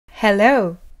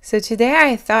Hello! So today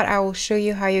I thought I will show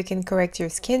you how you can correct your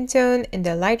skin tone in the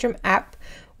Lightroom app,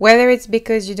 whether it's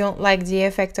because you don't like the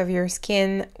effect of your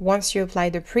skin once you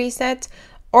apply the preset,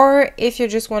 or if you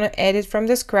just want to edit from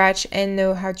the scratch and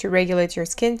know how to regulate your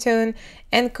skin tone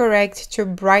and correct to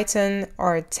brighten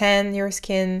or tan your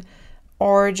skin,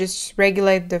 or just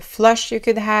regulate the flush you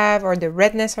could have or the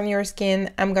redness on your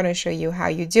skin. I'm going to show you how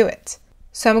you do it.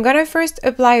 So I'm gonna first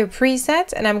apply a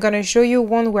preset, and I'm gonna show you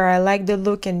one where I like the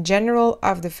look in general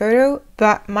of the photo,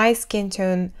 but my skin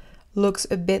tone looks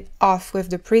a bit off with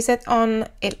the preset on.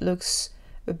 It looks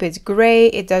a bit gray,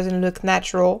 it doesn't look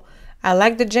natural. I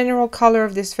like the general color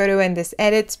of this photo and this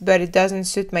edit, but it doesn't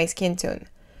suit my skin tone.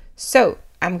 So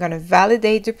I'm gonna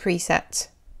validate the preset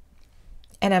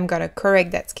and I'm gonna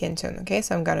correct that skin tone, okay?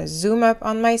 So I'm gonna zoom up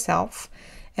on myself.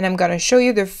 And I'm going to show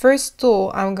you the first tool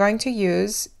I'm going to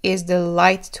use is the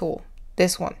light tool,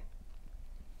 this one.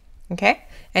 Okay,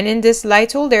 and in this light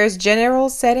tool there's general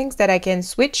settings that I can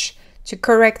switch to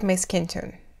correct my skin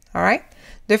tone. All right,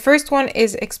 the first one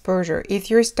is exposure.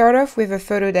 If you start off with a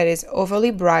photo that is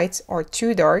overly bright or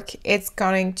too dark, it's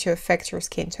going to affect your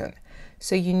skin tone.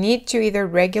 So you need to either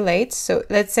regulate. So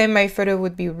let's say my photo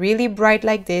would be really bright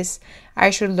like this, I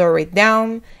should lower it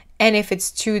down, and if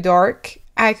it's too dark,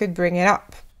 I could bring it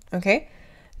up. Okay,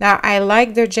 now I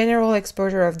like the general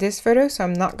exposure of this photo, so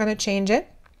I'm not going to change it.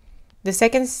 The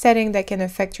second setting that can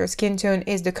affect your skin tone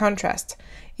is the contrast.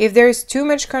 If there is too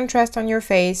much contrast on your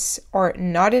face or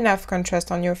not enough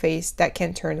contrast on your face, that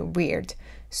can turn weird.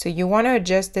 So you want to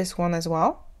adjust this one as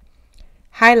well.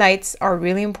 Highlights are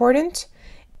really important.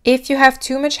 If you have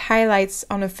too much highlights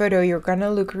on a photo, you're going to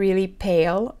look really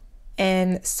pale.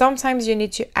 And sometimes you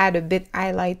need to add a bit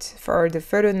highlight for the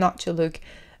photo not to look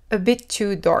a bit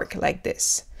too dark like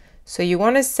this. So you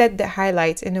want to set the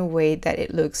highlights in a way that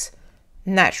it looks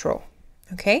natural.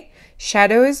 Okay,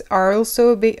 shadows are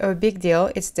also a big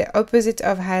deal. It's the opposite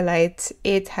of highlight.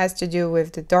 It has to do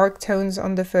with the dark tones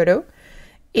on the photo.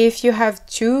 If you have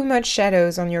too much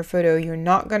shadows on your photo, you're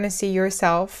not going to see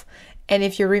yourself, and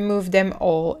if you remove them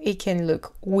all, it can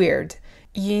look weird.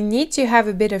 You need to have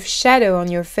a bit of shadow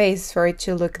on your face for it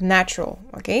to look natural,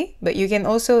 okay? But you can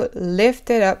also lift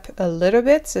it up a little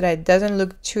bit so that it doesn't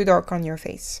look too dark on your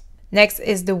face. Next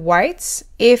is the whites.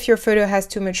 If your photo has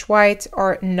too much white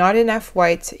or not enough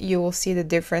white, you will see the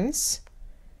difference.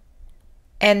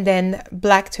 And then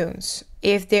black tones.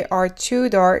 If they are too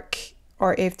dark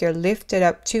or if they're lifted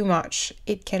up too much,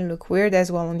 it can look weird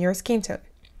as well on your skin tone,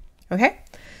 okay?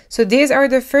 So these are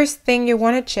the first thing you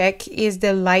want to check is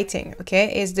the lighting,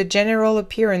 okay? Is the general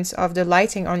appearance of the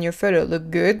lighting on your photo look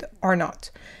good or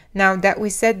not? Now that we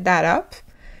set that up,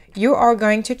 you are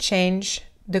going to change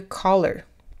the color.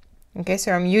 Okay,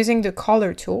 so I'm using the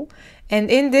color tool.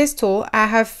 And in this tool, I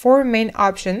have four main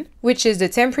options, which is the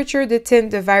temperature, the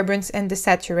tint, the vibrance, and the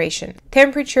saturation.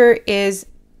 Temperature is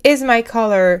my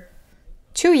color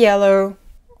too yellow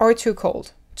or too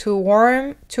cold? Too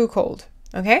warm, too cold,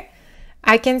 okay?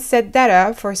 I can set that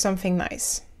up for something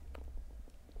nice.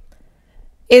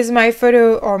 Is my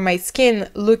photo or my skin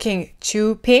looking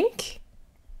too pink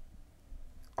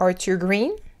or too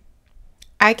green?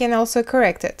 I can also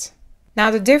correct it.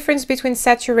 Now the difference between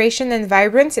saturation and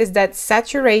vibrance is that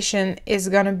saturation is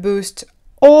going to boost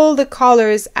all the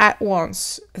colors at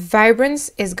once.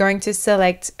 Vibrance is going to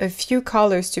select a few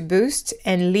colors to boost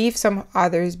and leave some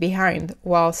others behind,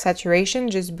 while saturation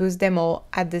just boosts them all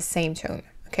at the same tone.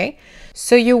 Okay,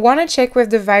 so you want to check with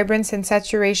the vibrance and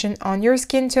saturation on your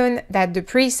skin tone that the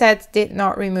preset did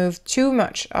not remove too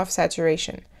much of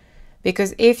saturation.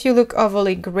 Because if you look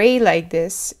overly gray like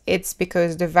this, it's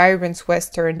because the vibrance was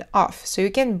turned off. So you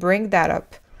can bring that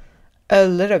up a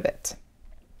little bit.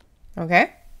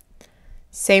 Okay,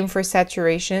 same for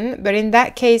saturation, but in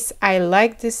that case, I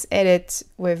like this edit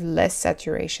with less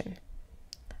saturation.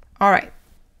 All right.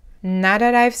 Now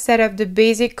that I've set up the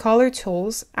basic color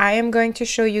tools, I am going to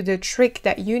show you the trick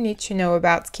that you need to know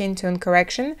about skin tone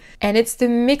correction, and it's the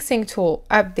mixing tool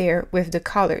up there with the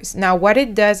colors. Now what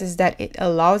it does is that it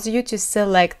allows you to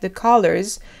select the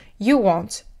colors you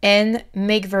want and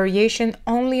make variation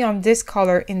only on this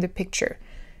color in the picture.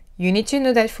 You need to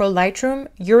know that for Lightroom,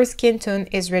 your skin tone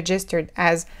is registered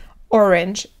as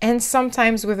orange and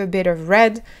sometimes with a bit of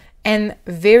red and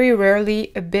very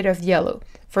rarely a bit of yellow.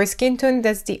 For skin tone,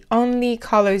 that's the only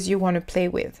colors you want to play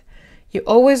with. You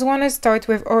always want to start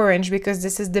with orange because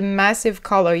this is the massive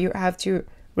color you have to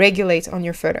regulate on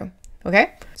your photo,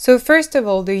 okay? So first of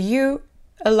all, the hue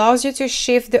allows you to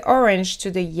shift the orange to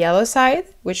the yellow side,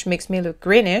 which makes me look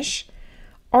greenish,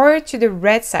 or to the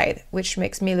red side, which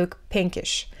makes me look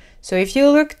pinkish. So if you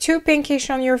look too pinkish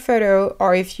on your photo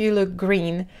or if you look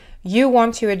green, you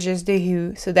want to adjust the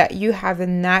hue so that you have a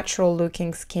natural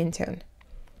looking skin tone.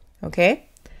 Okay?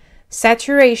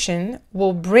 Saturation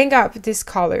will bring up this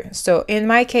color. So in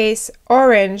my case,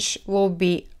 orange will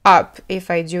be up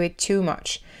if I do it too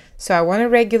much. So I want to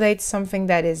regulate something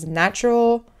that is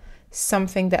natural,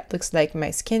 something that looks like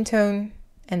my skin tone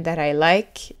and that I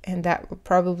like, and that will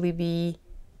probably be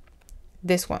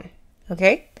this one.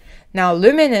 Okay? Now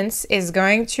luminance is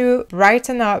going to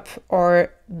brighten up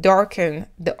or darken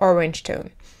the orange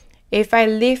tone. If I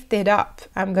lift it up,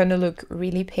 I'm going to look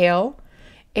really pale.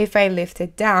 If I lift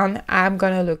it down, I'm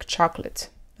going to look chocolate.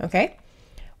 Okay?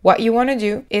 What you want to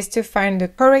do is to find the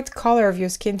correct color of your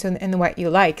skin tone and what you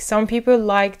like. Some people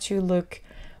like to look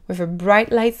with a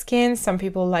bright light skin. Some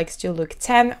people like to look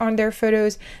tan on their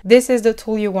photos. This is the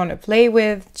tool you want to play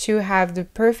with to have the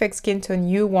perfect skin tone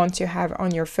you want to have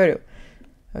on your photo.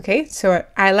 Okay, so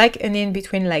I like an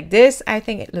in-between like this. I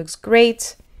think it looks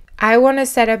great. I want to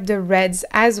set up the reds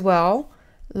as well.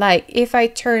 Like if I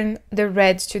turn the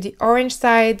reds to the orange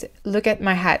side, look at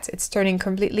my hat. It's turning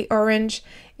completely orange.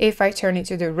 If I turn it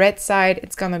to the red side,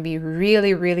 it's gonna be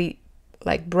really, really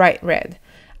like bright red.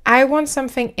 I want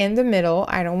something in the middle.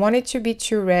 I don't want it to be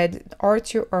too red or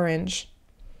too orange.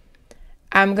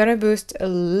 I'm gonna boost a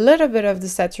little bit of the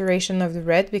saturation of the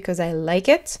red because I like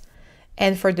it.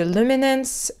 And for the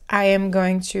luminance, I am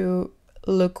going to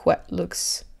look what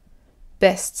looks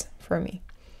best for me.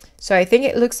 So I think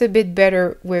it looks a bit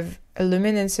better with a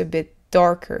luminance a bit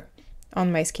darker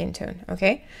on my skin tone,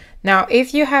 okay? Now,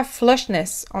 if you have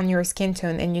flushness on your skin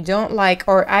tone and you don't like,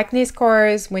 or acne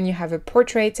scars when you have a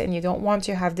portrait and you don't want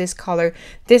to have this color,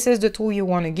 this is the tool you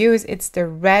want to use. It's the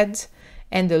red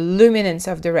and the luminance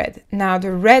of the red. Now,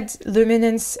 the red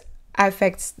luminance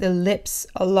affects the lips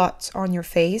a lot on your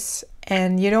face,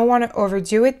 and you don't want to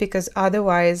overdo it because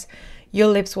otherwise your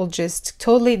lips will just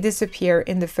totally disappear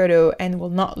in the photo and will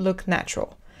not look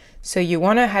natural. So you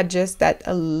want to adjust that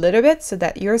a little bit so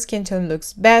that your skin tone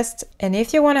looks best. And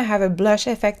if you want to have a blush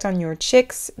effect on your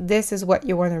cheeks, this is what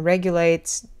you want to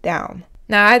regulate down.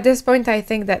 Now at this point, I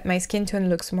think that my skin tone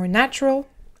looks more natural.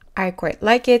 I quite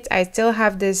like it. I still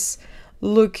have this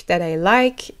look that I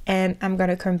like, and I'm going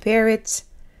to compare it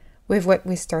with what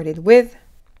we started with.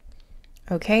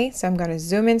 Okay, so I'm going to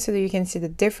zoom in so that you can see the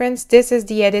difference. This is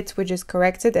the edit we just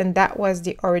corrected, and that was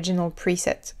the original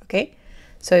preset. Okay,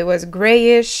 so it was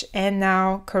grayish, and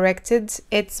now corrected,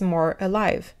 it's more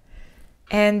alive.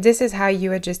 And this is how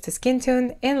you adjust the skin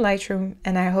tone in Lightroom,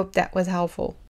 and I hope that was helpful.